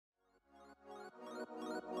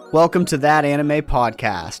Welcome to That Anime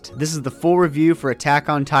Podcast. This is the full review for Attack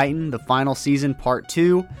on Titan, the final season, part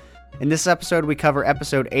 2. In this episode, we cover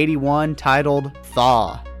episode 81, titled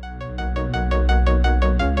Thaw.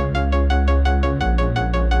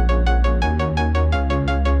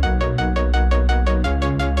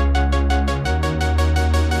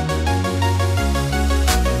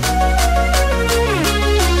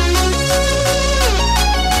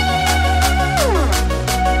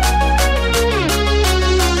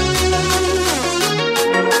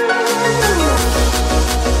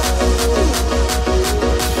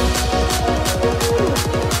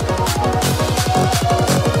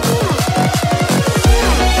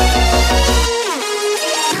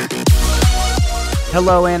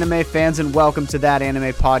 Hello anime fans and welcome to That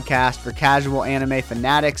Anime Podcast for casual anime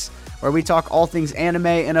fanatics, where we talk all things anime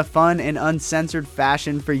in a fun and uncensored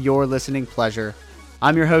fashion for your listening pleasure.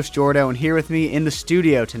 I'm your host Jordo, and here with me in the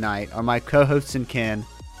studio tonight are my co-hosts and kin,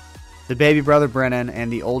 the baby brother Brennan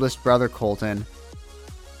and the oldest brother Colton.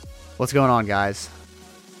 What's going on, guys?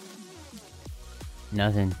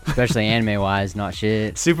 Nothing, especially anime-wise, not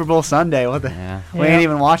shit. Super Bowl Sunday, what the? Yeah. We ain't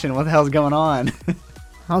even watching. What the hell's going on?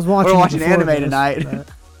 I was watching. We're watching anime this, tonight.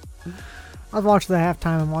 I was watching the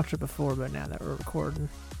halftime and watched it before, but now that we're recording,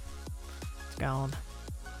 it's gone.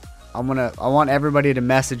 I want everybody to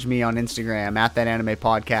message me on Instagram at That Anime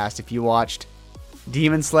Podcast if you watched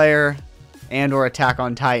Demon Slayer and or Attack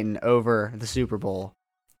on Titan over the Super Bowl,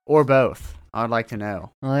 or both. I would like to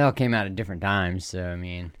know. Well, they all came out at different times, so I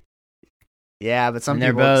mean. Yeah, but some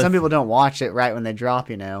both, people don't watch it right when they drop,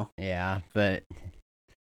 you know. Yeah, but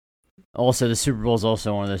also the Super Bowl is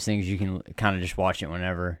also one of those things you can kind of just watch it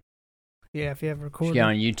whenever. Yeah, if you ever record. Just get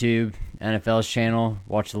on YouTube, NFL's channel,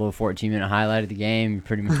 watch the little 14-minute highlight of the game. You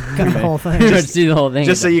pretty much Got the whole thing. see the whole thing.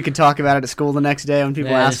 Just so you can talk about it at school the next day when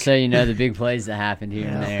people ask. Just so you know the big plays that happened here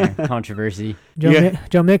and there. Controversy.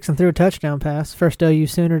 Joe Mixon threw a touchdown pass. First OU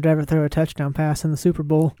Sooner to ever throw a touchdown pass in the Super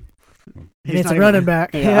Bowl. It's a running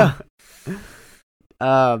back. Yeah.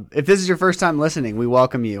 If this is your first time listening, we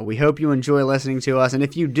welcome you. We hope you enjoy listening to us. And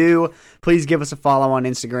if you do, please give us a follow on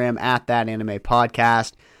Instagram at That Anime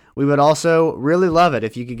Podcast. We would also really love it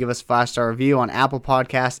if you could give us a 5-star review on Apple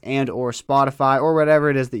Podcasts and or Spotify or whatever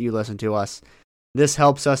it is that you listen to us. This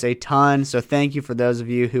helps us a ton, so thank you for those of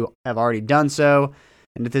you who have already done so.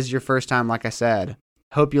 And if this is your first time, like I said,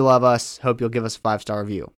 hope you love us. Hope you'll give us a 5-star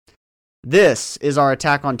review. This is our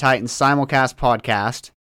Attack on Titan simulcast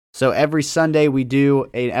podcast. So every Sunday we do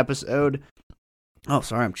an episode. Oh,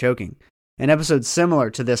 sorry, I'm choking. An episode similar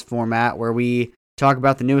to this format where we talk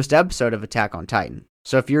about the newest episode of Attack on Titan.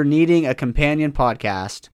 So if you're needing a companion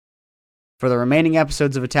podcast for the remaining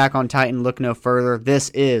episodes of Attack on Titan, look no further. This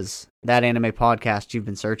is That Anime Podcast you've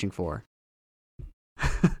been searching for.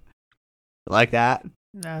 Like that?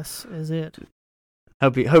 This is it.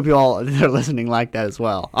 Hope you all that are listening like that as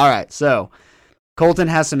well. All right, so Colton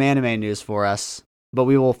has some anime news for us. But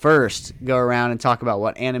we will first go around and talk about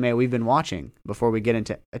what anime we've been watching before we get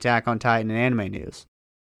into Attack on Titan and anime news.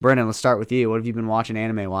 Brennan, let's start with you. What have you been watching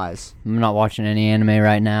anime-wise? I'm not watching any anime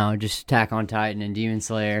right now, just Attack on Titan and Demon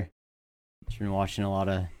Slayer. Just been watching a lot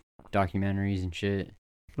of documentaries and shit.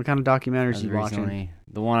 What kind of documentaries are you watching?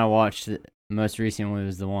 The one I watched most recently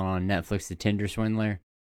was the one on Netflix, The Tinder Swindler.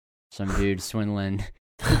 Some dude swindling.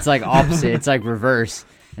 It's like opposite. It's like reverse.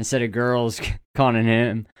 Instead of girls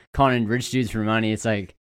conning rich dudes for money, it's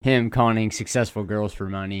like him conning successful girls for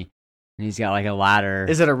money. And he's got like a ladder.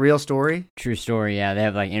 Is it a real story? True story, yeah. They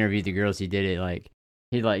have like interviewed the girls he did it. Like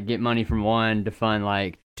he'd like get money from one to fund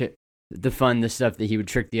the stuff that he would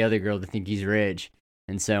trick the other girl to think he's rich,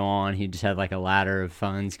 and so on. He just had like a ladder of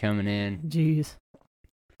funds coming in. Jeez.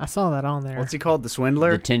 I saw that on there. What's he called? The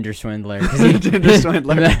Swindler? The Tinder Swindler. The Tinder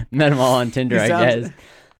Swindler. Met him all on Tinder, I guess.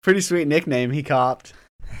 Pretty sweet nickname he copped.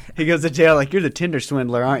 He goes to jail like, you're the Tinder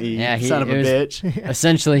Swindler, aren't you? Yeah, son of a bitch.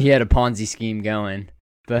 Essentially, he had a Ponzi scheme going,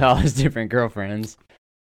 but all his different girlfriends.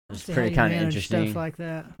 It's pretty kind of interesting. Stuff like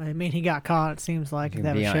that. I mean, he got caught. It seems like they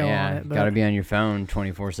have a show on it. Got to be on your phone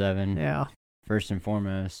 24/7. Yeah. First and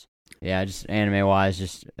foremost. Yeah, just anime wise,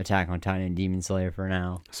 just Attack on Titan and Demon Slayer for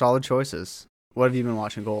now. Solid choices. What have you been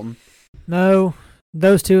watching, Colton? No,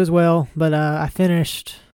 those two as well. But I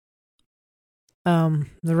finished The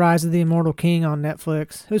Rise of the Immortal King on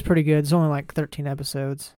Netflix. It was pretty good. It's only like 13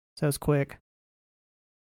 episodes, so it's quick.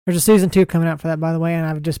 There's a season 2 coming out for that, by the way, and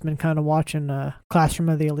I've just been kind of watching Classroom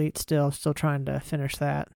of the Elite still trying to finish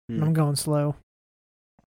that. I'm going slow.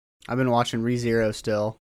 I've been watching ReZero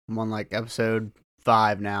still. I'm on like episode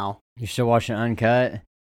 5 now. You're still watching Uncut?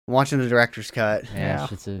 I'm watching the director's cut. Yeah.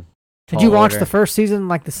 Did you watch the first season,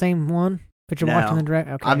 like the same one? But you're watching the direct?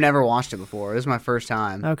 Okay. I've never watched it before. This is my first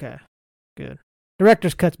time. Okay. Good.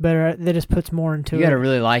 Director's cut's better. They just puts more into You it. gotta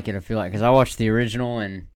really like it, I feel like, because I watched the original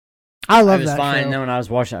and I it love was that fine. show. And then when I was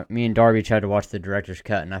watching, me and Darby tried to watch the director's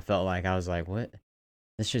cut, and I felt like I was like, "What?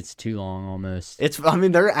 This shit's too long, almost." I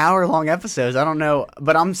mean, they're hour-long episodes. I don't know,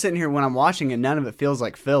 but I'm sitting here when I'm watching it, none of it feels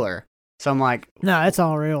like filler. So I'm like, No, it's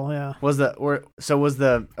all real. Yeah. was the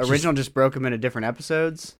original just broke them into different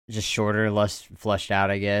episodes? Just shorter, less fleshed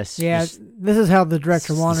out, I guess. Yeah. Just This is how the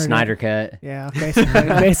director the wanted Snyder it. cut. Yeah.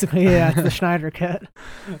 Basically, yeah. It's the Schneider cut.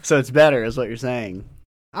 So it's better, is what you're saying.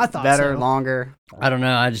 I thought Better, so. longer. I don't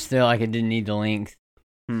know. I just feel like it didn't need the length.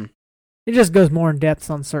 It just goes more in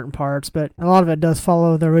depth on certain parts, but a lot of it does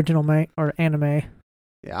follow the original anime.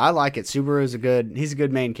 Yeah, I like it. Subaru's he's a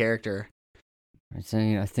good main character. I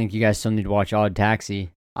think you guys still need to watch Odd Taxi.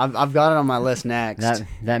 I've got it on my list next.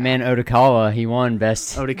 That man Otokawa, he won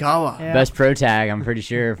best Odikawa. Yeah. best pro tag. I'm pretty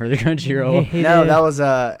sure for the Crunchyroll. He No, did. that was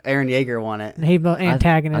Aaron Yeager won it. And he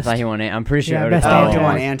antagonist. I thought he won it. I'm pretty sure Yeah, best Otokawa antagonist. he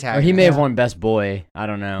won. won antagonist. Or he may have Yeah. won best boy. I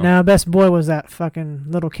don't know. No, best boy was that fucking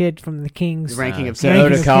little kid from the Kings. The ranking of so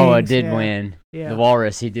Ranking of Otokawa Kings, did yeah. win. Yeah. The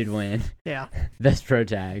Walrus, he did win Yeah. best pro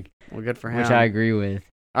tag, Well, good for him. which I agree with.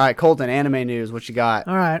 All right, Colton, anime news. What you got?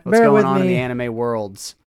 All right. What's bear going with on in the me. anime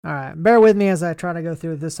worlds? All right. Bear with me as I try to go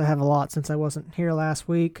through this. I have a lot since I wasn't here last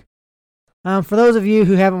week. For those of you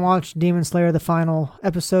who haven't watched Demon Slayer, the final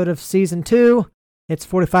episode of season 2, it's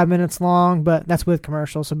 45 minutes long, but that's with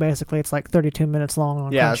commercials. So basically, it's like 32 minutes long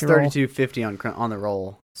on Yeah, it's Crunchyroll. 32.50 on the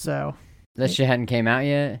roll. So That shit hadn't came out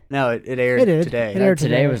yet. No, it aired It did. today. It aired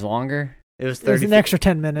Today today. was longer. It was it was 30. an extra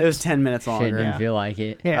 10 minutes. It was 10 minutes Shit longer. didn't Yeah. feel like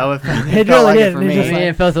it. Yeah. Oh, it felt It felt really like did. it for It me. just I mean,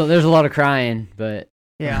 it felt there's a lot of crying, but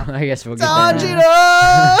Yeah. I guess we'll get that.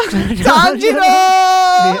 Tanjiro! Tanjiro!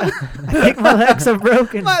 I think my legs are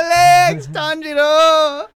broken. My legs,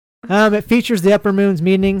 Tanjiro! It features the Upper Moon's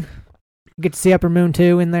meeting. You get to see Upper Moon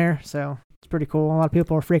 2 in there, so it's pretty cool. A lot of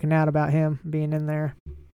people are freaking out about him being in there.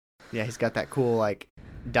 Yeah, he's got that cool, like,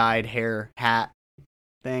 dyed hair hat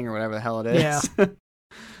thing or whatever the hell it is. Yeah.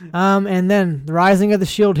 And then The Rising of the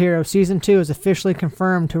Shield Hero Season 2 is officially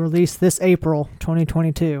confirmed to release this April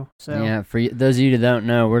 2022. So Yeah, for those of you that don't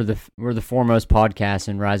know, we're the foremost podcast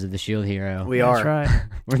in Rise of the Shield Hero. We that's are. right.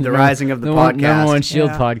 We're The Rising of the podcast. number one Shield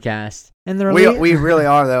Yeah. podcast. And the We really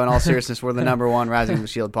are, though, in all seriousness. We're the number one Rising of the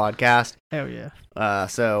Shield podcast. Hell yeah.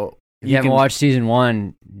 So If you haven't watched season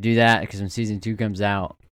 1, do that because when season 2 comes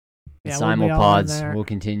out, the Yeah, we'll be all in simulpods there. will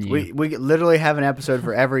continue. we literally have an episode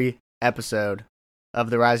for every episode of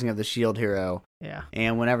the Rising of the Shield Hero. Yeah.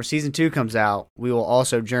 And whenever season 2 comes out, we will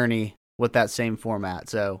also journey with that same format.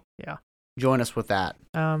 So Yeah. join us with that.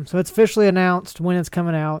 So it's officially announced when it's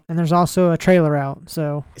coming out, and there's also a trailer out.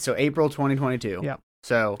 So So April 2022. Yep.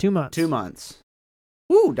 So 2 months. 2 months.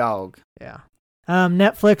 Woo, dog. Yeah.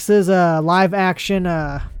 Netflix's live action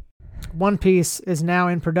One Piece is now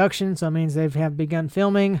in production, so it means they have begun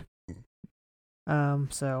filming.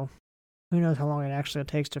 So who knows how long it actually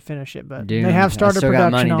takes to finish it, but Doomed. they have started I still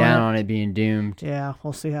production got money on down it. on it being doomed. Yeah,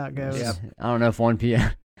 we'll see how it goes. Yep. I don't know if 1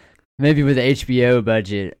 p.m. Maybe with the HBO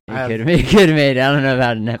budget, I it could have made it. I don't know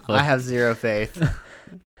about Netflix. I have zero faith.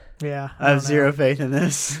 Yeah. I have don't know. zero faith in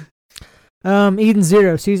this. Eden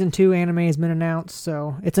Zero Season 2 anime has been announced,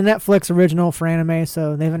 so it's a Netflix original for anime,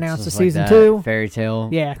 so they've announced Just a like season that 2. Fairy tale.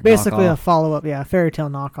 Yeah, basically a knockoff. follow-up, fairy tale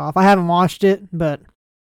knockoff. I haven't watched it, but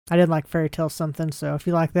I did like fairy tale something, so if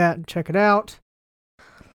you like that, check it out.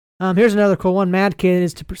 Here's another cool one. Mad Kid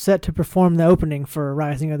is set to perform the opening for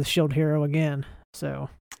Rising of the Shield Hero again. So,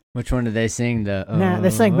 Which one did they sing? Nah, they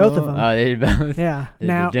sang both of them. Oh, they did both. yeah. They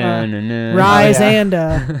did Now, dun-dun-dun. Rise Oh, yeah. and,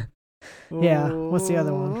 yeah, what's the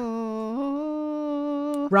other one?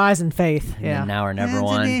 Rise and Faith. And Yeah. then Now or Never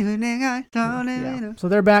One. Yeah. So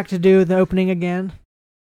they're back to do the opening again.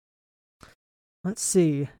 Let's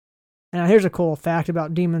see. Now here's a cool fact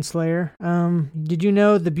about Demon Slayer. Did you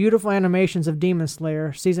know the beautiful animations of Demon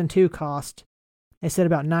Slayer season 2 cost? They said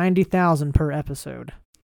about $90,000 per episode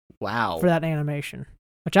Wow. for that animation,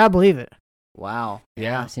 which I believe it. Wow.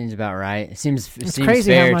 Yeah, seems about right. It seems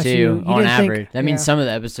crazy how fair much too you on didn't think- average. That means yeah. some of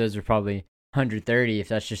the episodes are probably 130 if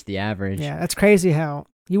that's just the average. Yeah, that's crazy how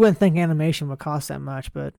you wouldn't think animation would cost that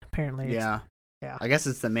much, but apparently it's, Yeah. Yeah. I guess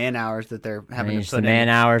it's the man hours that they're I having mean, to it's put the in. man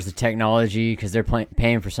hours, the technology, because they're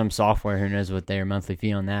paying for some software. Who knows what their monthly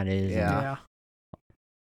fee on that is? Yeah.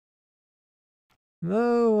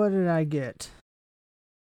 Oh, what did I get?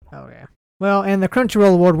 Oh, yeah. Well, and the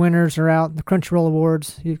Crunchyroll Award winners are out. The Crunchyroll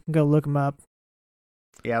Awards, you can go look them up.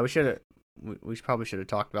 Yeah, we should have. We probably should have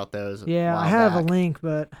talked about those. Yeah, a while I have back. a link,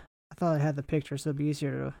 but I thought I had the picture, so it'd be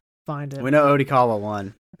easier to find it. We know Odikawa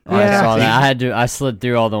won. Oh, I Yeah. saw that. I slid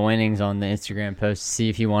through all the winnings on the Instagram post to see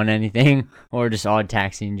if he won anything or just Odd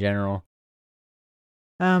Taxi in general.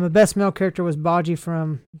 The best male character was Baji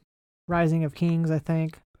from Rising of Kings, I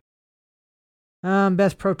think.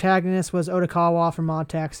 Best protagonist was Otakawa from Odd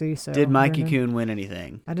Taxi. So Did Mikey Kun win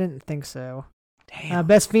anything? I didn't think so. Damn.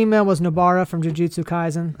 Best female was Nobara from Jujutsu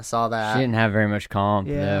Kaisen. I saw that. She didn't have very much comp,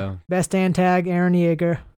 though. Best antag, Eren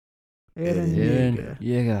Yeager.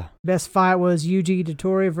 Yeah. Best fight was Yuji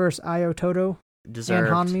Dotori versus Ayo Todo Deserved.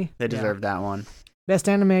 and Hanmi. They deserved that one. Best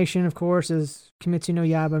animation, of course, is Kimetsu no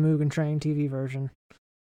Yaiba Mugen Train TV version.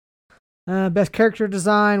 Best character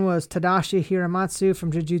design was Tadashi Hiramatsu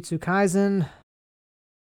from Jujutsu Kaisen.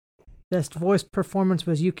 Best voice performance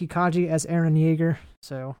was Yuki Kaji as Eren Yeager.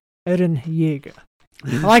 So, Eren Yeager.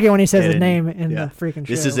 I like it when he says his name in the freaking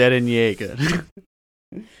show. This is Eren Yeager.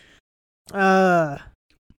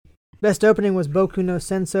 Best opening was Boku no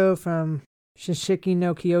Senso from Shishiki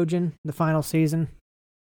no Kyojin, the final season.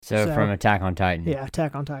 So from Attack on Titan. Yeah,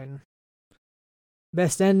 Attack on Titan.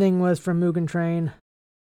 Best ending was from Mugen Train.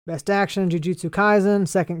 Best action, Jujutsu Kaisen,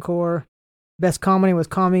 Second Core. Best comedy was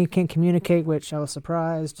Kami Can't Communicate, which I was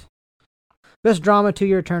surprised. Best drama, To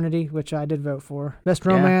Your Eternity, which I did vote for. Best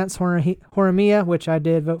romance, Horimiya, which I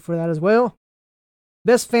did vote for that as well.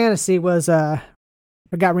 Best fantasy was, I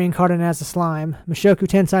got reincarnated as a slime. Mushoku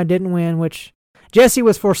Tensei didn't win, which Jesse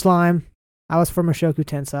was for slime. I was for Mushoku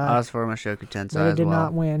Tensei. I was for Mushoku Tensei But he did as well.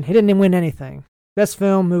 not win. He didn't even win anything. Best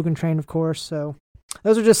film, Mugen Train, of course. So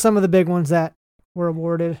those are just some of the big ones that were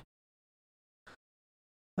awarded.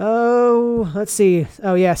 Oh, let's see.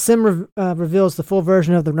 Oh, yeah. Sim reveals the full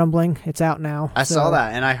version of The Rumbling. It's out now. I saw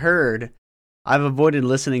that, and I heard. I've avoided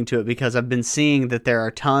listening to it because I've been seeing that there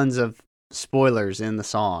are tons of spoilers in the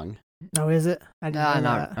song. Oh, is it? I didn't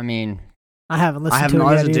know that. I mean, I haven't listened I haven't to it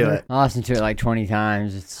yet listened to either. it. I listened to it like 20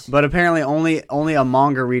 times. But apparently only a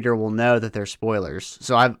manga reader will know that they're spoilers.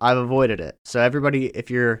 So I've avoided it. So everybody, if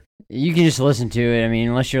you're... You can just listen to it. I mean,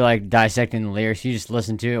 unless you're like dissecting the lyrics, you just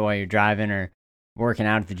listen to it while you're driving or working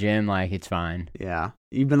out at the gym. Like, it's fine. Yeah.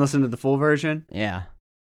 You've been listening to the full version? Yeah.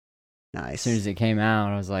 Nice. As soon as it came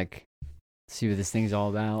out, I was like, let's see what this thing's all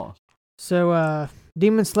about. So,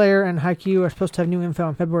 Demon Slayer and Haikyuu are supposed to have new info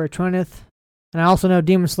on February 20th. And I also know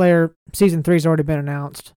Demon Slayer Season 3's already been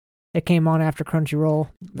announced. It came on after Crunchyroll.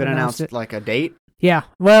 Been announced like a date? Yeah.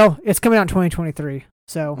 Well, it's coming out in 2023.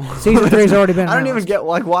 So, Season 3's already been announced. I don't even get,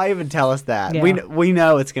 like, why even tell us that? Yeah. We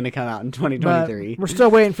know it's going to come out in 2023. But we're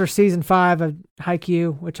still waiting for Season 5 of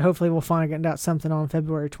Haikyuu, which hopefully we'll find out something on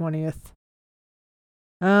February 20th.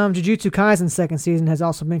 Jujutsu Kaisen's second season has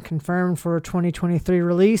also been confirmed for 2023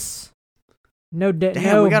 release. No date.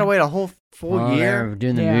 Damn, we got to wait a whole full Well, year? they're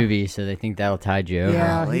doing the movie, so they think that'll tide you over.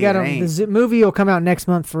 Yeah, Golly, you got it ain't. the movie will come out next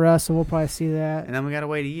month for us, so we'll probably see that. And then we got to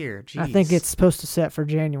wait a year. Jeez. I think it's supposed to set for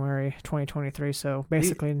January 2023, so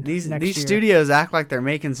basically these next year. studios act like they're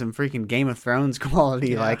making some freaking Game of Thrones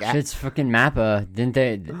quality. Yeah. Like, Shit's fucking Mappa. Didn't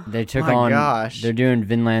they? They took My on. gosh. They're doing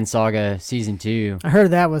Vinland Saga season 2. I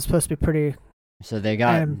heard that was supposed to be pretty. So they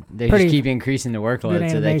got. They pretty just keep increasing the workload, good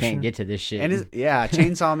so they animation. can't get to this shit. and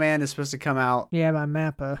Chainsaw Man is supposed to come out Yeah, by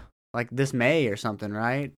Mappa. like this May or something,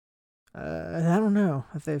 right? I don't know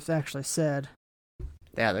if they've actually said.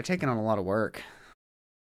 Yeah, they're taking on a lot of work.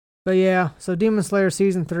 But yeah, so Demon Slayer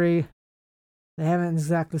Season 3. They haven't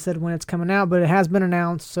exactly said when it's coming out, but it has been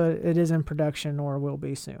announced, so it is in production or will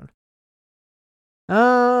be soon.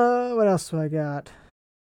 What else do I got?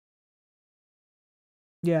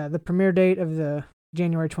 Yeah, the premiere date of the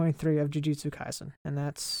January 23 of Jujutsu Kaisen, and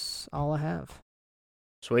that's all I have.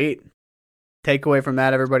 Sweet. Takeaway from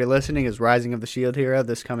that, everybody listening, is Rising of the Shield Hero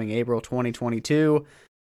this coming April 2022.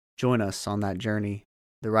 Join us on that journey,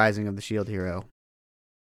 the Rising of the Shield Hero.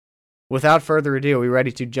 Without further ado, are we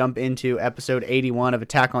ready to jump into episode 81 of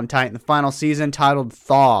Attack on Titan, the final season, titled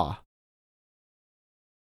Thaw?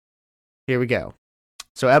 Here we go.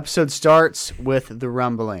 So episode starts with the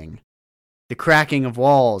rumbling. The cracking of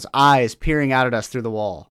walls, eyes peering out at us through the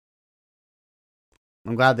wall.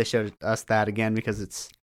 I'm glad they showed us that again because it's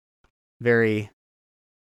very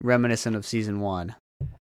reminiscent of season 1.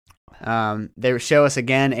 They show us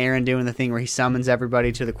again Eren doing the thing where he summons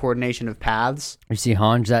everybody to the coordination of paths. You see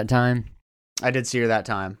Hanj that time? I did see her that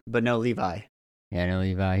time, but no Levi. Yeah, no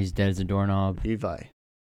Levi. He's dead as a doorknob. Levi.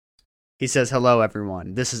 He says, "Hello,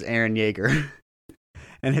 everyone. This is Eren Yeager."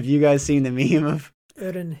 And have you guys seen the meme of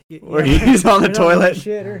where he's on the toilet?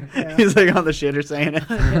 He's like on the shitter saying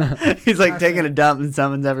it. He's like taking a dump and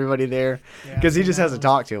summons everybody there because he just has to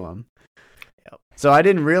talk to him. Yep. So I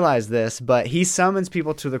didn't realize this, but he summons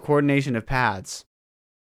people to the coordination of paths.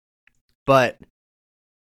 But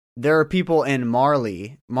there are people in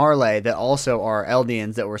Marley that also are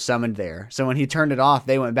Eldians that were summoned there. So when he turned it off,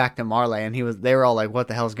 they went back to Marley, and they were all like, "What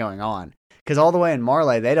the hell's going on?" Because all the way in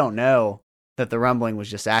Marley, they don't know that the rumbling was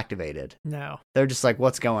just activated. No. They're just like,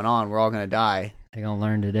 what's going on? We're all going to die. They're gonna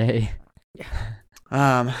learn today.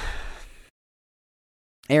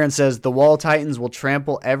 Aaron says, the Wall Titans will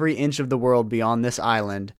trample every inch of the world beyond this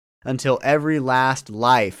island until every last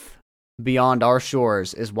life beyond our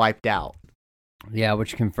shores is wiped out. Yeah,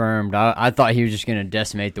 which confirmed. I thought he was just gonna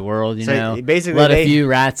decimate the world, you So know. basically Let a few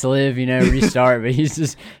rats live, you know, restart, but he's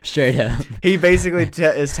just straight up. He basically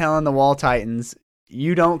is telling the Wall Titans,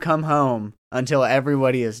 you don't come home until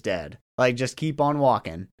everybody is dead. Like, just keep on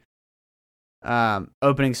walking.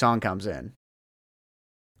 Opening song comes in.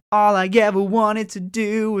 All I ever wanted to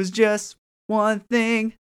do was just one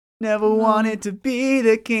thing. Never wanted to be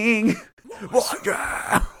the king.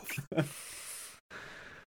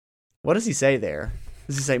 What does he say there?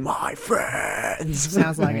 Does he say, my friends?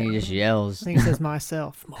 Sounds like He it. just yells. I think he says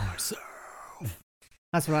myself. Myself.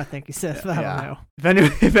 That's what I think he says, but I don't know.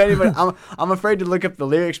 If anybody, I'm afraid to look up the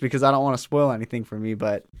lyrics because I don't want to spoil anything for me,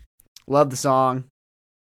 but love the song.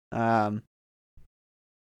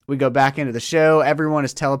 We go back into the show. Everyone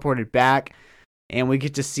is teleported back, and we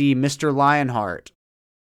get to see Mr. Lionheart.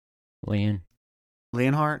 Leonheart?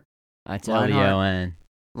 That's Lionheart. Leon.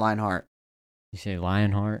 Lionheart. You say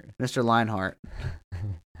Lionheart? Mr. Lionheart.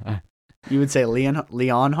 You would say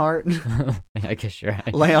Leonheart? I guess you're right.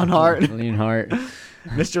 Leonheart. Leonheart.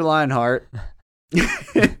 Mr. Lionheart.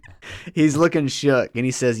 He's looking shook, and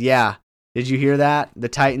he says, yeah, did you hear that? The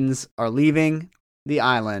Titans are leaving the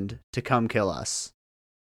island to come kill us.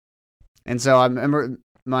 And so I remember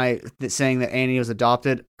saying that Annie was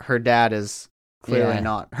adopted. Her dad is clearly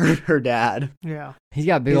not her dad. Yeah. He's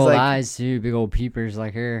got big He's old like- eyes, too. Big old peepers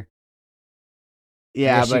like her.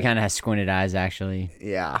 Yeah, she but kind of has squinted eyes, actually.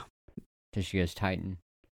 yeah. Till she goes Titan.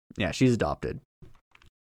 Yeah, she's adopted.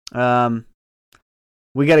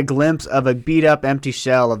 We get a glimpse of a beat up empty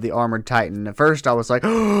shell of the armored Titan. At first I was like,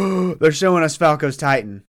 oh, they're showing us Falco's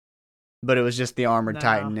Titan. But it was just the armored No.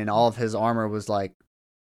 Titan, and all of his armor was like,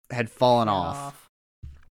 had fallen off.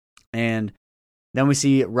 And then we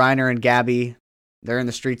see Reiner and Gabby. They're in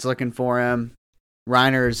the streets looking for him.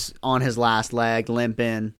 Reiner's on his last leg,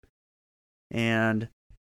 limping. And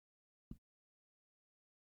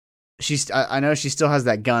I know she still has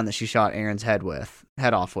that gun that she shot Aaron's head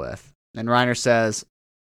off with. And Reiner says,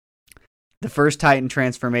 the first Titan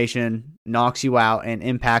transformation knocks you out and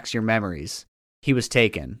impacts your memories. He was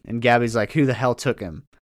taken. And Gabby's like, who the hell took him?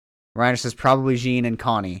 Reiner says, probably Jean and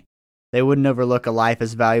Connie. They wouldn't overlook a life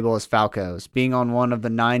as valuable as Falco's. Being one of the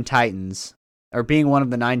 9 Titans,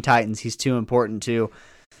 he's too important to.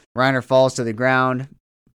 Reiner falls to the ground.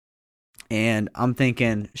 And I'm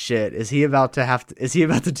thinking, shit, is he about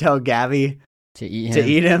to tell Gabby To eat him. to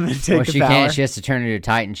eat him and take the she power? can't. She has to turn into a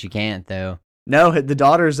Titan. She can't, though. No, the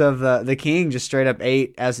daughters of the king just straight up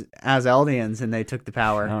ate as Eldians, and they took the I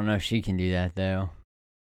power. don't know if she can do that, though.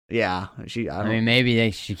 Yeah, I mean,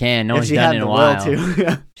 maybe she can. No if one's she done had it in the a will while.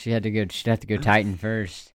 to. She'd have to go Titan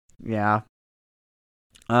first. Yeah.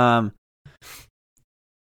 We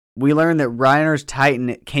learned that Reiner's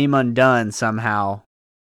Titan came undone somehow.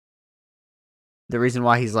 The reason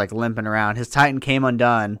why he's like limping around, his Titan came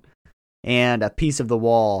undone, and a piece of the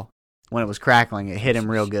wall, when it was crackling, it hit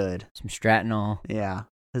him real good. Some Stratinol. Yeah,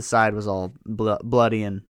 his side was all bloody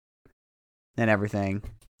and everything.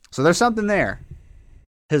 So there's something there.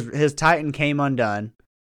 His Titan came undone.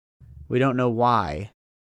 We don't know why,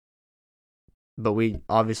 but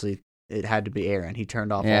it had to be Aaron. He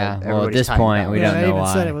turned off. Yeah, all, well, at everybody's this Titan point, powers. we yeah, don't they know even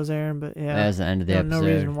why. said it was Aaron, but yeah. That was the end of the Don't know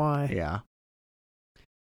episode. reason why. Yeah.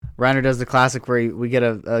 Reiner does the classic where we get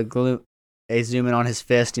a zoom in on his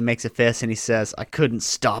fist. He makes a fist and he says, I couldn't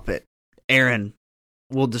stop it. Aaron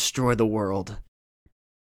will destroy the world.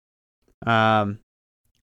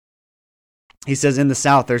 He says, in the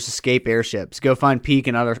south, there's escape airships. Go find Peak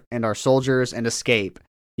and our soldiers and escape.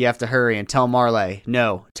 You have to hurry and tell Marley.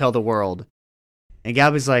 No, tell the world. And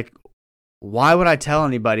Gabby's like, why would I tell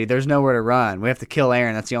anybody? There's nowhere to run. We have to kill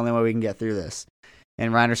Aaron. That's the only way we can get through this.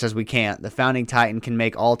 And Reiner says we can't. The founding Titan can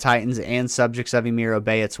make all Titans and subjects of Ymir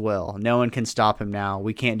obey its will. No one can stop him now.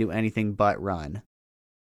 We can't do anything but run.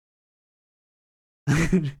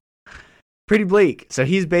 Pretty bleak. So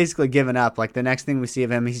he's basically given up. Like the next thing we see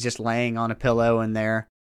of him, he's just laying on a pillow in there,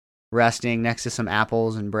 resting next to some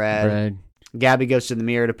apples and bread. Gabby goes to the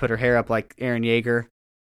mirror to put her hair up like Aaron Yeager.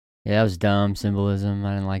 Yeah, that was dumb symbolism.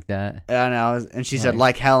 I didn't like that. I know. And she said,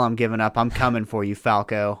 like hell, I'm giving up. I'm coming for you,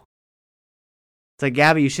 Falco. It's like,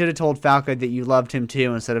 Gabby, you should have told Falco that you loved him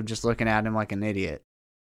too instead of just looking at him like an idiot.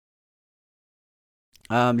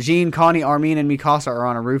 Jean, Connie, Armin, and Mikasa are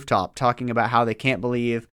on a rooftop talking about how they can't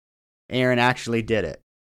believe Aaron actually did it.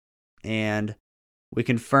 And we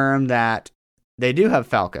confirm that they do have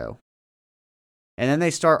Falco. And then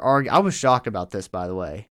they start arguing. I was shocked about this, by the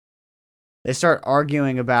way. They start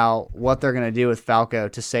arguing about what they're going to do with Falco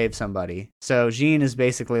to save somebody. So Jean is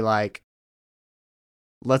basically like,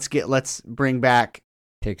 let's bring back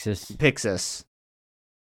Pixis.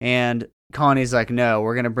 And Connie's like, no,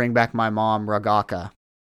 we're going to bring back my mom, Ragaka.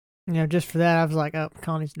 Just for that, I was like, oh,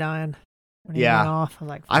 Connie's dying. When he went off, I was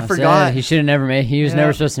like, I forgot. He should have never made. He was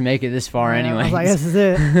never supposed to make it this far anyway. I was like, this is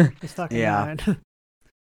it. He's fucking dying.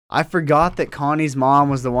 I forgot that Connie's mom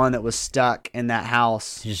was the one that was stuck in that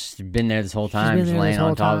house. She's just been there this whole time, just laying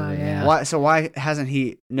on top of it. Yeah. Why hasn't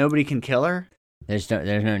he? Nobody can kill her. There's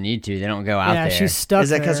no need to. They don't go out there. Yeah, she's stuck.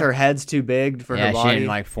 Is it because her head's too big for her body? She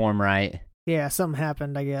didn't form right. Yeah, something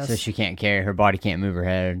happened, I guess. So she can't carry. Her body can't move her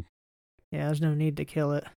head. Yeah, there's no need to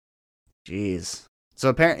kill it. Jeez. So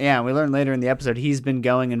apparently, we learned later in the episode he's been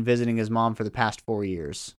going and visiting his mom for the past 4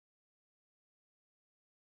 years.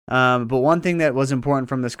 But one thing that was important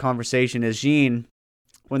from this conversation is Jean,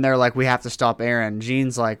 when they're like, we have to stop Aaron,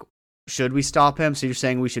 Jean's like, should we stop him? So you're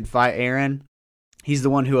saying we should fight Aaron? He's the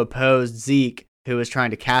one who opposed Zeke, who was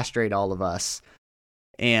trying to castrate all of us.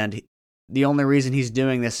 And the only reason he's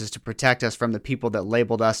doing this is to protect us from the people that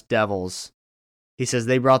labeled us devils. He says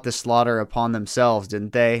they brought this slaughter upon themselves,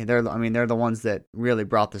 didn't they? They're the ones that really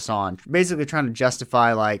brought this on. Basically trying to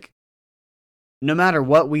justify, like, no matter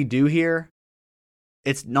what we do here,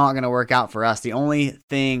 it's not going to work out for us. The only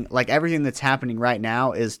thing, like everything that's happening right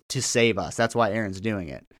now is to save us. That's why Aaron's doing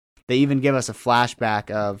it. They even give us a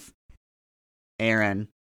flashback of Aaron.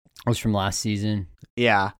 It was from last season.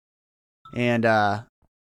 Yeah. And,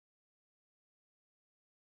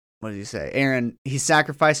 what does he say? Aaron, he's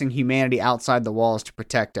sacrificing humanity outside the walls to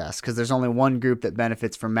protect us because there's only one group that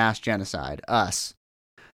benefits from mass genocide, us.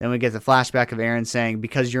 Then we get the flashback of Aaron saying,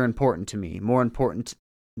 because you're important to me, more important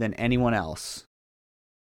than anyone else.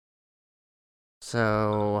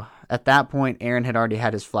 So at that point, Aaron had already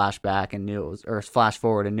had his flashback and knew it was, or flash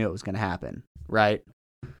forward and knew it was going to happen, right?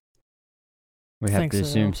 We have to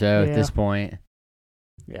assume so at this point.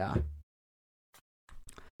 Yeah.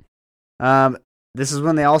 This is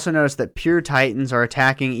when they also notice that pure Titans are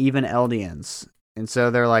attacking even Eldians. And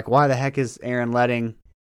so they're like, why the heck is Aaron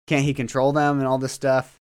can't he control them and all this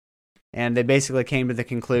stuff? And they basically came to the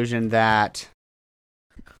conclusion that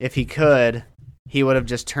if he could, he would have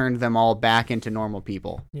just turned them all back into normal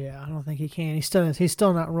people. Yeah, I don't think he can. He's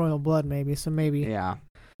still not royal blood, maybe. So maybe. Yeah.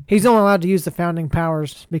 He's only allowed to use the founding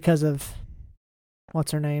powers because of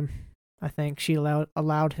what's her name. I think she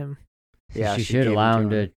allowed him. Yeah, she should allow him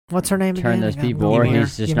to. What's her name? Turn again? those people, or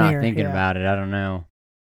he's just not thinking about it. I don't know.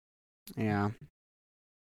 Yeah.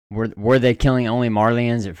 Were they killing only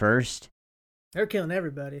Marlians at first? They're killing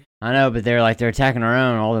everybody. I know, but they're attacking our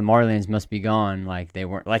own. All the Marlians must be gone. They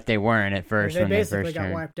weren't at first when they first turned. They basically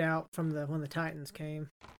got wiped out from when the Titans came.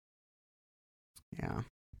 Yeah.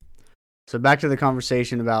 So back to the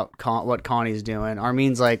conversation about what Connie's doing.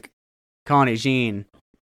 Armin's like, Connie, Jean,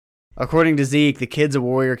 according to Zeke, the kid's a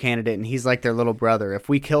warrior candidate, and he's like their little brother. If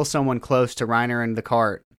we kill someone close to Reiner and the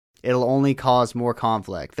cart, it'll only cause more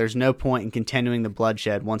conflict. There's no point in continuing the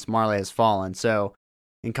bloodshed once Marley has fallen. So,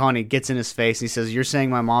 and Connie gets in his face and he says, you're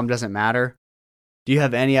saying my mom doesn't matter? Do you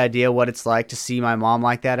have any idea what it's like to see my mom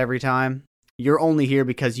like that every time? You're only here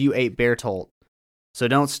because you ate Bertolt. So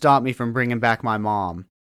don't stop me from bringing back my mom.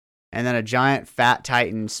 And then a giant fat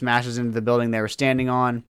Titan smashes into the building they were standing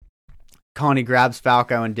on. Connie grabs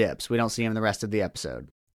Falco and dips. We don't see him the rest of the episode.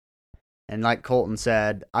 And like Colton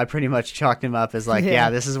said, I pretty much chalked him up as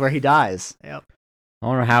yeah, this is where he dies. Yep. I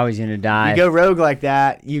wonder how he's going to die. You go rogue like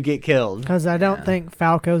that, you get killed. Because I don't think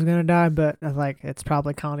Falco's going to die, but it's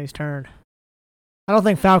probably Connie's turn. I don't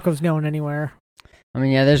think Falco's going anywhere. I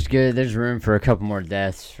mean, yeah, there's room for a couple more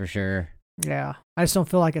deaths for sure. Yeah. I just don't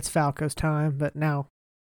feel like it's Falco's time, but now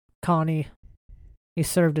Connie, he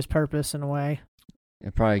served his purpose in a way.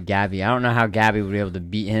 Probably Gabby. I don't know how Gabby would be able to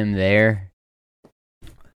beat him there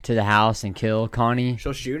to the house and kill Connie.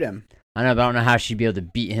 She'll shoot him. I know, but I don't know how she'd be able to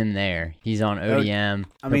beat him there. He's on ODM.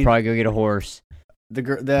 He'll mean, probably go get a horse.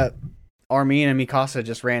 The Armin and Mikasa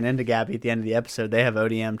just ran into Gabby at the end of the episode. They have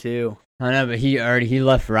ODM too. I know, but he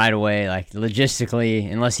left right away.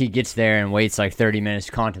 Logistically, unless he gets there and waits 30 minutes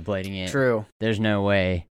contemplating it. True. There's no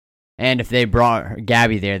way. And if they brought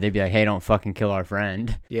Gabby there, they'd be like, "Hey, don't fucking kill our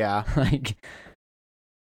friend." Yeah.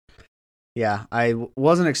 Yeah, I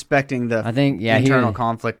wasn't expecting the internal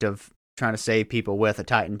conflict of trying to save people with a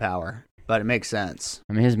Titan power, but it makes sense.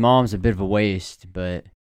 I mean, his mom's a bit of a waste, but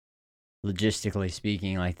logistically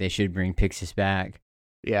speaking, they should bring Pixis back.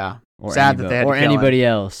 Yeah. Or sad that they had to kill anybody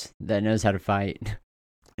him. else that knows how to fight.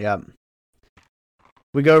 Yep.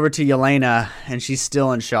 We go over to Yelena, and she's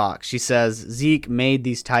still in shock. She says, Zeke made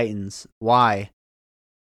these Titans. Why?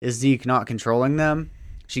 is Zeke not controlling them.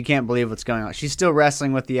 She can't believe what's going on. She's still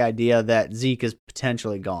wrestling with the idea that Zeke is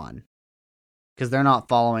potentially gone. Because they're not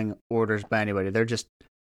following orders by anybody. They're just,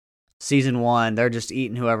 season 1, they're just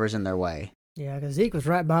eating whoever's in their way. Yeah, because Zeke was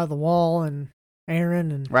right by the wall, and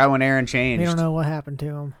Aaron, and Right when Aaron changed. we don't know what happened to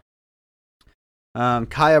him.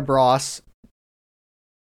 Kaya Bross,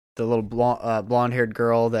 the little blonde-haired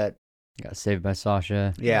girl that... Got saved by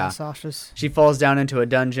Sasha. Yeah. Sasha's. She falls down into a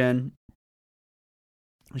dungeon.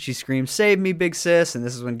 She screams, "Save me, big sis!" And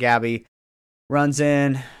this is when Gabby runs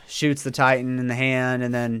in, shoots the Titan in the hand,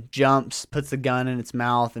 and then jumps, puts the gun in its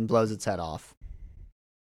mouth, and blows its head off.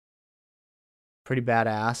 Pretty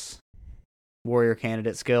badass. Warrior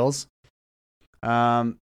candidate skills.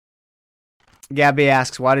 Gabby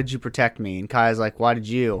asks, "Why did you protect me?" And Kaya's like, Why did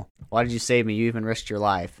you save me? You even risked your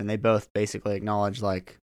life." And they both basically acknowledge,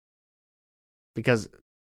 like, because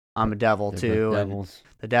I'm a devil They're too. both And devils.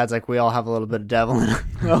 the dad's like, "We all have a little bit of devil in us."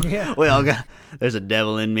 Well, Yeah. we all got, there's a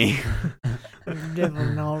devil in me. There's a devil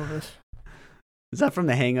in all of us. Is that from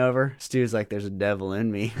The Hangover? Stu's like, "There's a devil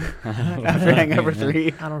in me." After Hangover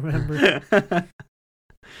 3. I don't remember.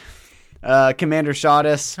 Commander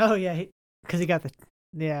Shottis. Oh, yeah, because he got the,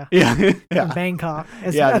 yeah, Yeah. from yeah. Bangkok.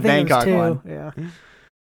 Yeah, I the think it was Bangkok 2. one.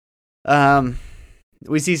 Yeah.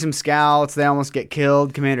 We see some scouts. They almost get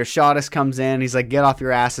killed. Commander Shottis comes in. He's like, "Get off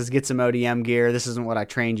your asses. Get some ODM gear. This isn't what I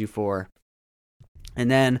trained you for." And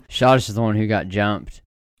then, Shottis is the one who got jumped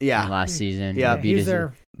yeah, last season. Yeah, They he beat was his,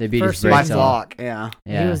 their they beat first his by brakes off. Flock. Yeah.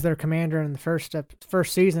 Yeah. He was their commander in the first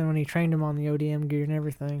season when he trained him on the ODM gear and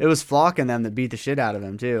everything. It was Flock and them that beat the shit out of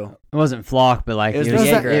him, too. It wasn't Flock, but like It was it the was,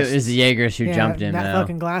 Jaegerists. it was the Jaegers who Yeah, jumped him. That though.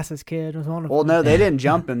 fucking glasses kid was one of Well, them. no, they didn't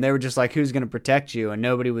jump him. They were just like, "Who's going to protect you?" And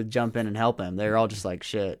nobody would jump in and help him. They were all just like,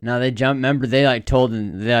 "Shit." No, they jumped. Remember, they like told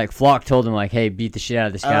him. They like Flock told him like, "Hey, beat the shit out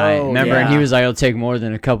of this guy." Oh, Remember, and he yeah. was like, "It'll take more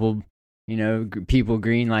than a couple, people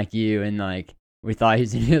green like you." And like we thought he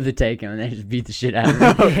was gonna be able to take him, and they just beat the shit out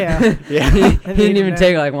of him. Yeah. Yeah. he didn't didn't even even know.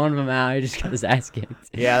 take like one of them out. He just got his ass kicked.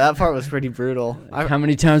 Yeah, that part was pretty brutal. How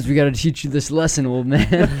many times we got to teach you this lesson, old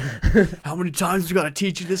man? How many times we got to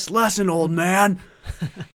teach you this lesson, old man?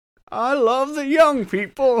 I love the young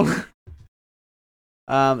people.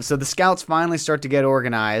 So the scouts finally start to get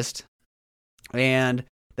organized, and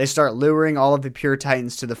they start luring all of the pure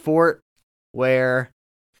Titans to the fort, where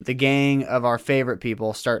the gang of our favorite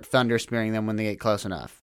people start thunder spearing them when they get close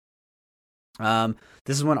enough.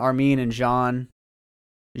 This is when Armin and Jean,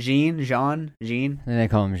 I think they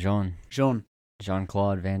call him Jean,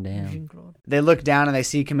 Jean-Claude Van Damme. they look down and they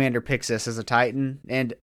see Commander Pixis as a Titan,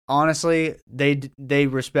 and honestly, they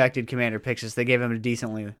respected Commander Pixis. They gave him a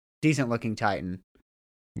decent looking Titan.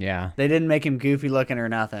 Yeah, They didn't make him goofy looking or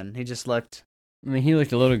nothing. He just looked. I mean he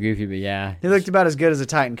looked a little goofy, but yeah, He looked about as good as a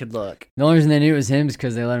Titan could look. The only reason they knew it was him is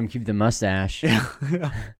because they let him keep the mustache. Yeah.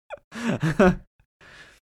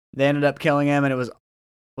 They ended up killing him, and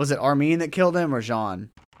was it Armin that killed him or Jean?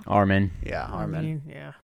 Armin. Yeah, Armin.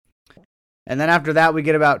 Yeah. And then after that, we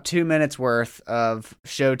get about 2 minutes worth of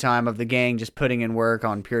showtime of the gang just putting in work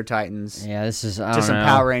on Pure Titans. Yeah, this is I don't Just some know.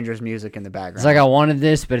 Power Rangers music in the background. It's like I wanted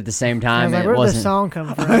this, but at the same I was time, like, it where'd this wasn't. song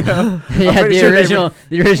come from? Yeah, pretty the sure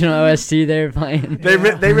they original OST they were playing. They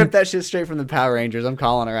ripped that shit straight from the Power Rangers. I'm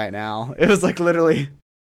calling it right now. It was like literally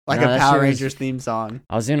like No, a that Power shit was- Rangers theme song.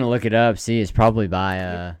 I was gonna look it up. See, it's probably by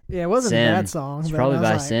Yeah, it wasn't Sim. a bad song. It's but probably I was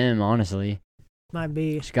by like, Sim. Honestly, Might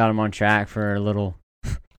be. just got him on track for a little.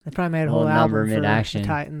 They probably made a Little whole number album for mid-action. the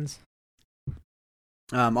Titans.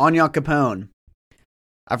 Anya Capone.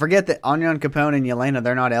 I forget that Anya Capone and Yelena,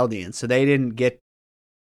 they're not Eldians, so they didn't get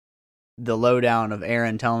the lowdown of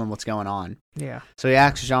Aaron telling them what's going on. Yeah. So he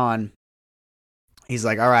asks Jean, he's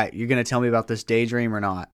like, "All right, you're going to tell me about this daydream or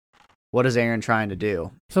not? What is Aaron trying to do?"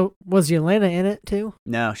 So was Yelena in it too?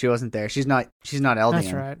 No, she wasn't there. She's not Eldian.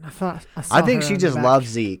 That's right. I thought I think her she on the just back. loves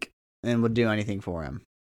Zeke and would do anything for him.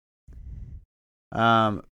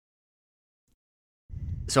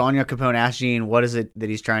 So Anya Capone asks Jean, what is it that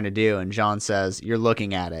he's trying to do? And Jean says, "You're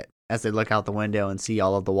looking at it," as they look out the window and see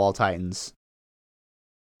all of the Wall Titans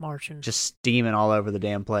marching. just steaming all over the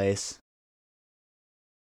damn place.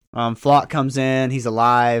 Flock comes in. He's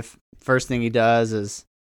alive. First thing he does is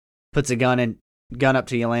puts a gun up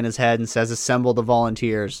to Yelena's head and says, "Assemble the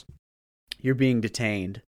volunteers. You're being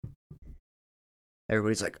detained."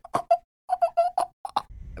 Everybody's like,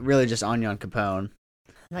 really just Anya Capone.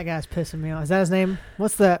 That guy's pissing me off. Is that his name?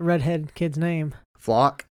 What's that redhead kid's name?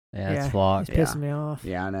 Flock? Yeah, it's Flock. He's pissing me off.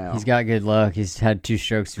 Yeah, I know. He's got good luck. He's had 2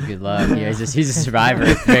 strokes of good luck. Yeah, he's a survivor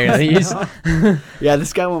at the very least. Yeah,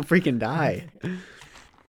 this guy won't freaking die.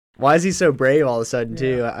 Why is he so brave all of a sudden,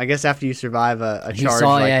 too? Yeah. I guess after you survive a He charge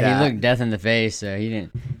saw, like yeah, that. he looked death in the face, so he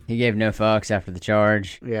gave no fucks after the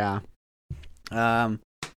charge. Yeah.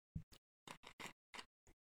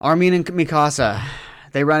 Armin and Mikasa,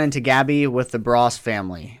 they run into Gabby with the Bros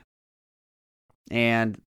family.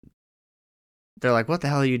 And they're like, what the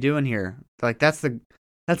hell are you doing here? They're like, that's the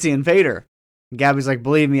invader. And Gabby's like,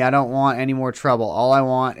 believe me, I don't want any more trouble. All I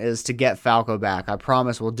want is to get Falco back. I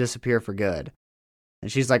promise we'll disappear for good.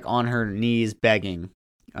 And she's like on her knees begging.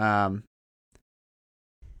 They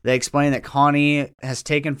explain that Connie has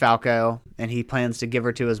taken Falco and he plans to give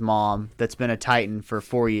her to his mom that's been a Titan for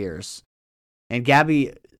 4 years. And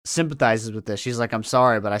Gabby sympathizes with this. She's like, I'm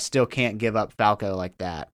sorry, but I still can't give up Falco like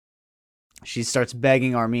that. She starts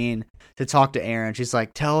begging Armin to talk to Eren. She's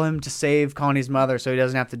like, tell him to save Connie's mother so he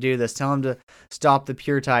doesn't have to do this. Tell him to stop the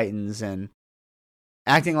Pure Titans. And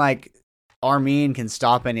acting like Armin can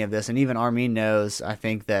stop any of this. And even Armin knows, I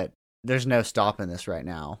think, that there's no stopping this right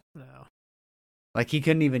now. No. Like, he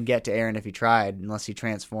couldn't even get to Eren if he tried, unless he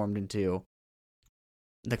transformed into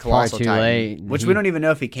the Far Colossal too Titan. late. Which we don't even know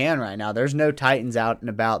if he can right now. There's no Titans out and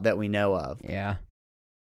about that we know of. Yeah.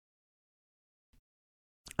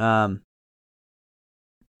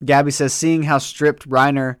 Gabby says, seeing him stripped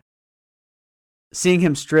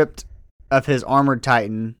of his armored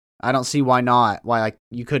Titan, I don't see why not. Why, like,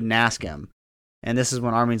 you couldn't ask him. And this is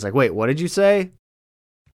when Armin's like, wait, what did you say?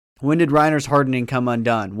 When did Reiner's hardening come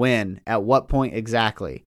undone? When? At what point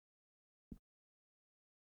exactly?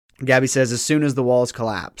 Gabby says, as soon as the walls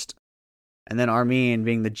collapsed. And then Armin,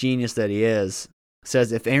 being the genius that he is,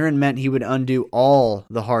 says if Eren meant he would undo all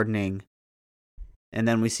the hardening. And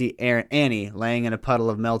then we see Annie laying in a puddle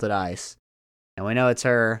of melted ice. And we know it's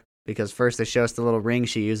her because first they show us the little ring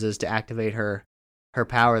she uses to activate her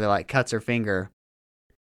power that like cuts her finger.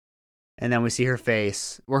 And then we see her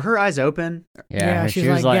face. Were her eyes open? Yeah, she's she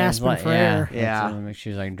was like gasping for air. Yeah. She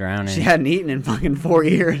was like drowning. She hadn't eaten in fucking 4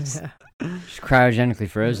 years. She's cryogenically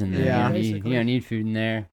frozen there. Yeah. You don't need food in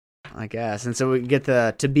there. I guess. And so we get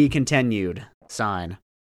the to be continued sign.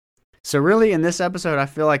 So really in this episode, I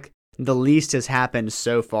feel like the least has happened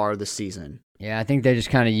so far this season. Yeah, I think they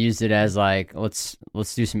just kind of used it as like, let's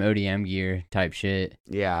do some ODM gear type shit.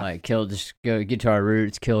 Yeah. Like just go get to our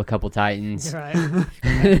roots, kill a couple Titans, Right.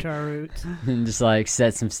 Back to our roots. and just like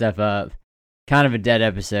set some stuff up. Kind of a dead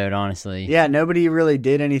episode, honestly. Yeah, nobody really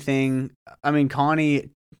did anything. I mean,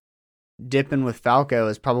 Connie dipping with Falco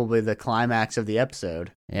is probably the climax of the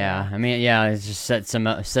episode. Yeah, I mean, yeah, it's just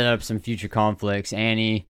set up some future conflicts.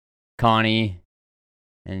 Annie, Connie,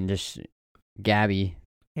 and just Gabby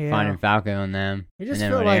finding Falco and them, I and just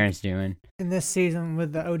then feel what like Aaron's doing. in this season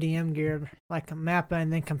with the ODM gear, like Mappa,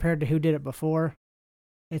 and then compared to who did it before,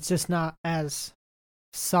 it's just not as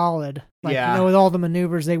solid. Like, Yeah. you know, with all the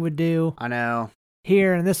maneuvers they would do I know.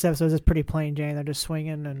 here in this episode, it's pretty plain Jane. They're just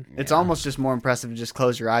swinging and It's Yeah. almost just more impressive to just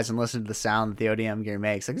close your eyes and listen to the sound that the ODM gear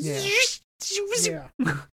makes. Like, Yeah.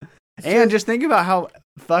 And just think about how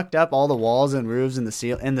fucked up all the walls and roofs in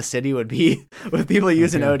the city would be with people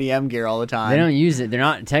using Okay. ODM gear all the time. They don't use it. They're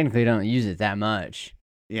not technically don't use it that much.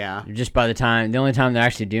 Yeah. Just by the only time they're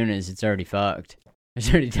actually doing it is it's already fucked. There's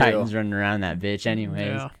already True. Titans running around that bitch, anyways.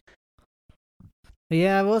 Yeah. But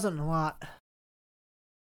yeah, it wasn't a lot.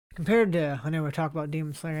 Compared to, I know we're talking about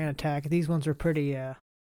Demon Slayer and Attack, these ones were pretty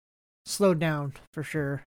slowed down for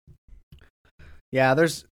sure. Yeah,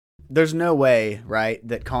 there's no way, right,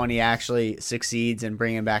 that Connie actually succeeds in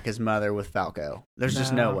bringing back his mother with Falco. There's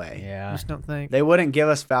just no No. way. I Yeah. just don't think. They wouldn't give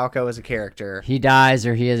us Falco as a character. He dies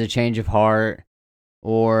or he has a change of heart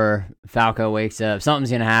or Falco wakes up. Something's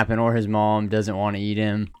going to happen or his mom doesn't want to eat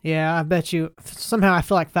him. Yeah, I bet you. Somehow I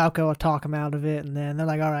feel like Falco will talk him out of it, and then they're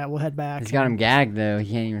like, all right, we'll head back. He's got him gagged, though.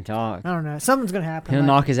 He can't even talk. I don't know. Something's going to happen. He'll Like,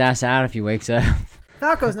 knock his ass out if he wakes up.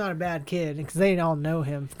 Falco's not a bad kid because they all know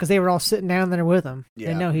him because they were all sitting down there with him. Yeah.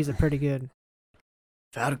 They know he's a pretty good.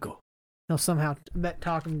 Falco. He'll somehow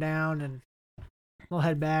talk him down, and we'll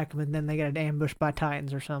head back, and then they get ambushed by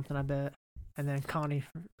Titans or something, I bet. And then Connie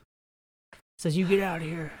says, "You get out of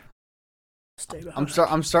here. Stay behind."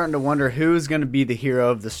 I'm starting to wonder who's going to be the hero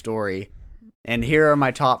of the story. And here are my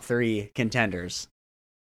top 3 contenders.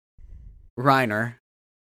 Reiner,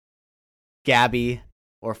 Gabby,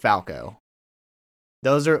 or Falco.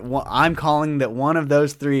 Those are I'm calling that one of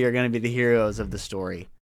those 3 are going to be the heroes of the story.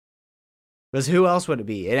 Because who else would it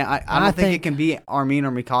be? And I don't think it can be Armin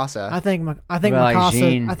or Mikasa. I think What about, like,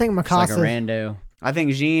 Jean? I think It's like a Mikasa. rando. I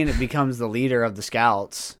think Jean becomes the leader of the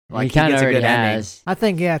scouts. Like, he kind of gets a already good ending. has. I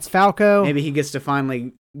think it's Falco. Maybe he gets to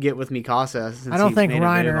finally get with Mikasa. Since I don't he think made a move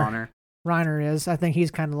Reiner- on her. Reiner is. I think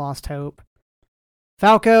he's kind of lost hope.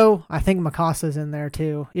 Falco, I think Mikasa's in there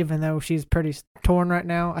too. Even though she's pretty torn right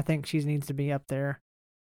now, I think she needs to be up there.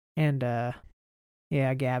 And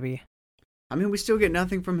yeah, Gabby. I mean, we still get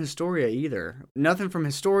nothing from Historia either. Nothing from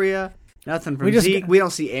Historia. Nothing from We just Zeke. get- We don't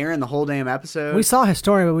see Aaron the whole damn episode. We saw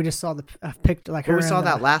Historia, but we just saw the picture like But her. we saw in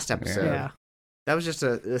that the- last episode. Yeah. That was just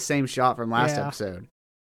the same shot from last Yeah. episode.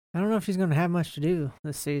 I don't know if she's gonna have much to do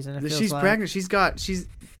this season. It feels She's like. pregnant. She's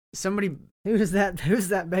somebody. Who's that? Who's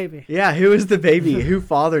that baby? Yeah, who is the baby? Who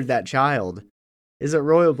fathered that child? Is it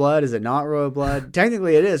royal blood? Is it not royal blood?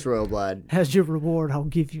 Technically, it is royal blood. As your reward, I'll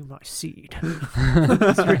give you my seed.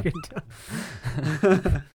 It's freaking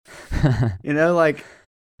dumb. You know, like,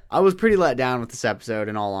 I was pretty let down with this episode,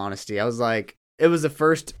 in all honesty. I was like, it was the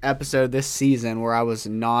first episode this season where I was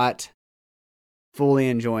not fully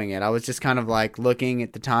enjoying it. I was just kind of like looking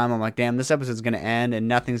at the time. I'm like, damn, this episode's going to end and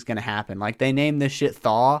nothing's going to happen. Like, they named this shit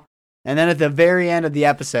Thaw. And then at the very end of the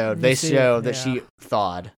episode, You they see show it, that yeah. she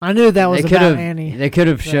thawed. I knew that was They could about have. Annie. They could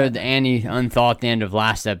have but- showed Annie unthaw at the end of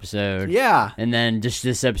last episode. Yeah. And then just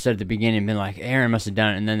this episode at the beginning, been like, Aaron must have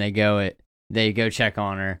done it, and then they go check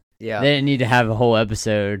on her. Yeah. They didn't need to have a whole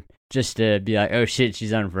episode just to be like, oh shit,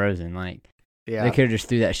 she's unfrozen. Like Yeah. they could have just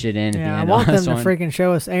threw that shit in at the Yeah, I end. want of them this to one. freaking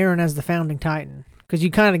show us Aaron as the founding titan because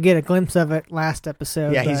you kind of get a glimpse of it last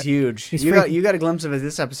episode. Yeah, he's but huge. he's You got freaking- you got a glimpse of it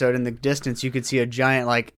this episode. In the distance, you could see a giant,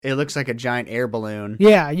 like, it looks like a giant air balloon.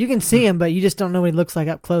 Yeah, you can see him, but you just don't know what he looks like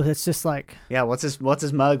up close. It's just like, Yeah, what's his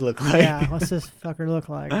mug look like? yeah, what's this fucker look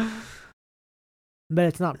like? But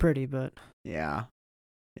it's not pretty, but Yeah.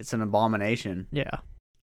 It's an abomination. yeah.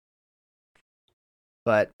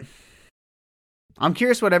 But I'm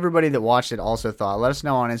curious what everybody that watched it also thought. Let us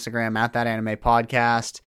know on Instagram at That Anime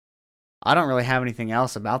Podcast. I don't really have anything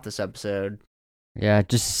else about this episode. Yeah,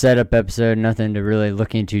 just a setup episode, nothing to really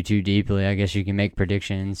look into too deeply. I guess you can make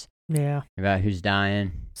predictions Yeah. about who's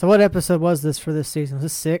dying. So what episode was this for this season? Was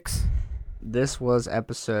this 6? This was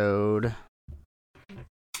episode.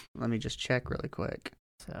 Let me just check really quick.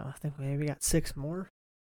 So I think we maybe got 6 more.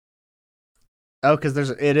 Oh, because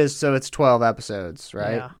it's 12 episodes,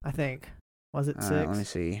 right? Yeah, I think. Was it 6? Let me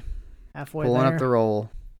see. Halfway Pulling there. up the roll.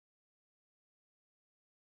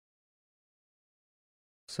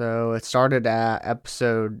 So it started at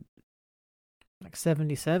episode Like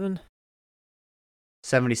 77?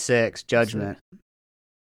 76, Judgment.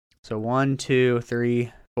 So 1, 2,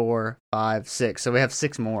 3, 4, 5, 6. So we have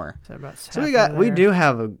 6 more. So, about So halfway we there. do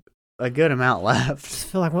have a good amount I left. just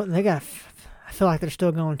feel like I feel like they're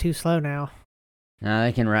still going too slow now. Nah,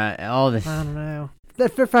 they can write all the. I don't know.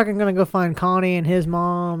 If they're fucking gonna go find Connie and his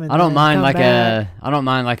mom, and I don't then mind come like back. I don't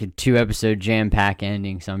mind like a 2-episode jam pack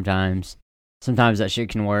ending sometimes. Sometimes that shit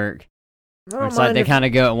can work. I Where don't it's like mind they if- kind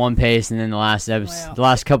of go at one pace, and then the last Well, the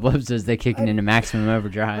last couple episodes they kick it I- into maximum I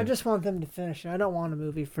overdrive. just want them to finish it. I don't want a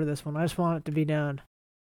movie for this one. I just want it to be done.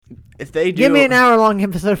 If they do, Give me an hour-long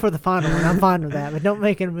episode for the final one. I'm fine with that, but don't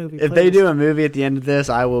make it a movie. If they please. do a movie at the end of this,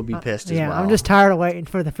 I will be pissed as yeah, well. I'm just tired of waiting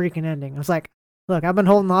for the freaking ending. I was like, look, I've been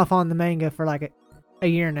holding off on the manga for like a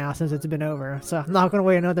year now since it's been over, so I'm not gonna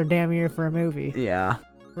wait another damn year for a movie Yeah.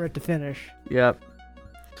 for it to finish. Yep.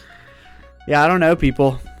 Yeah, I don't know,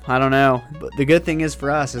 people. I don't know. But the good thing is for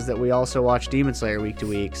us is that we also watch Demon Slayer week to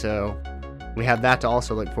week, so we have that to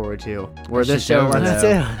also look forward to. Where It's this just show over lets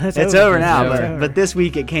now. That's It's over now, It's but, over. but this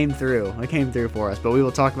week it came through. It came through for us. But we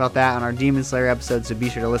will talk about that on our Demon Slayer episode, so be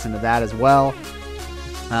sure to listen to that as well.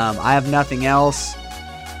 I have nothing else.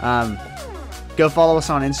 Go follow us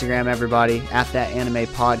on Instagram, everybody, at That Anime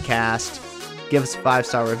Podcast. Give us a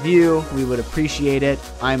 5-star review. We would appreciate it.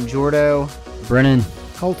 I'm Jordo. Brennan.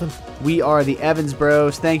 Colton. We are the Evans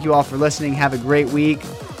Bros. Thank you all for listening. Have a great week.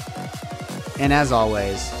 And as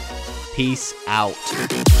always, peace out.